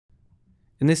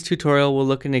In this tutorial, we'll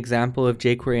look at an example of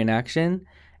jQuery in action.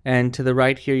 And to the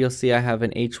right here, you'll see I have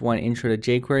an H1 intro to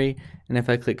jQuery. And if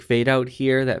I click fade out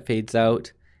here, that fades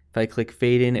out. If I click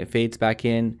fade in, it fades back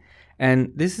in.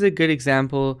 And this is a good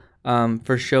example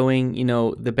for showing,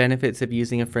 the benefits of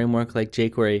using a framework like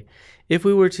jQuery. If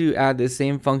we were to add the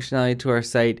same functionality to our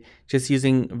site just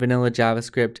using vanilla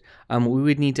JavaScript, we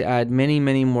would need to add many,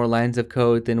 many more lines of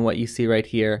code than what you see right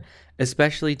here,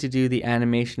 especially to do the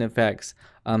animation effects,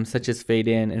 such as fade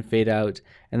in and fade out.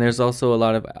 And there's also a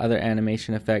lot of other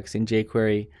animation effects in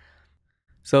jQuery.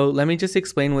 So let me just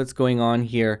explain what's going on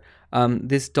here.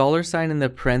 This $ in the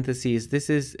parentheses, this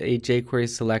is a jQuery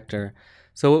selector.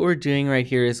 So what we're doing right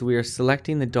here is we are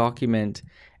selecting the document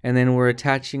and then we're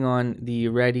attaching on the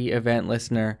ready event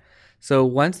listener. So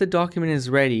once the document is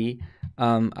ready,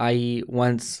 i.e.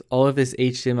 once all of this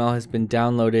HTML has been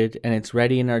downloaded and it's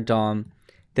ready in our DOM,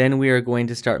 then we are going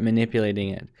to start manipulating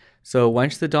it. So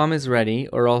once the DOM is ready,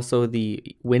 or also the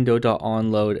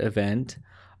window.onload event,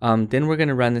 then we're going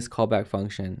to run this callback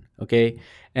function, okay?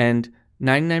 And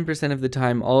 99% of the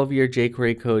time, all of your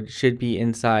jQuery code should be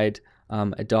inside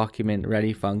a document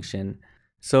ready function.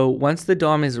 So once the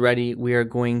DOM is ready, we are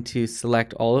going to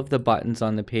select all of the buttons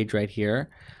on the page right here.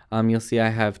 You'll see I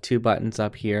have 2 buttons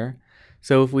up here.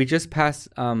 So if we just pass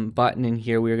button in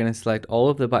here, we're going to select all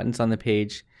of the buttons on the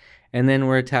page, and then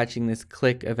we're attaching this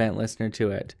click event listener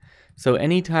to it. So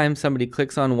anytime somebody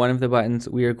clicks on one of the buttons,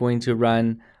 we are going to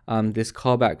run this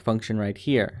callback function right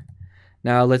here.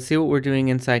 Now let's see what we're doing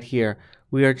inside here.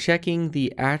 We are checking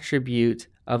the attribute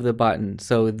of the button.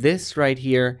 So this right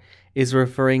here is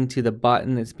referring to the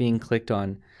button that's being clicked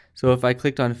on. So if I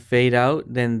clicked on fade out,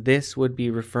 then this would be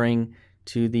referring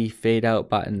to the fade out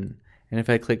button. And if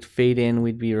I clicked fade in,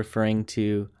 we'd be referring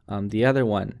to the other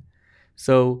one.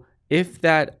 So if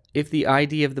the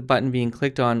ID of the button being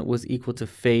clicked on was equal to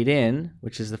fade in,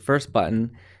 which is the first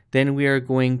button, then we are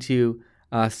going to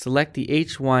select the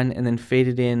H1 and then fade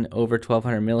it in over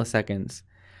 1200 milliseconds.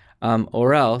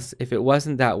 Or else, if it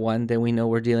wasn't that one, then we know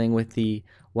we're dealing with the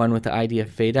one with the ID of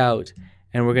fade out,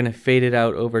 and we're going to fade it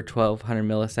out over 1200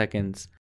 milliseconds.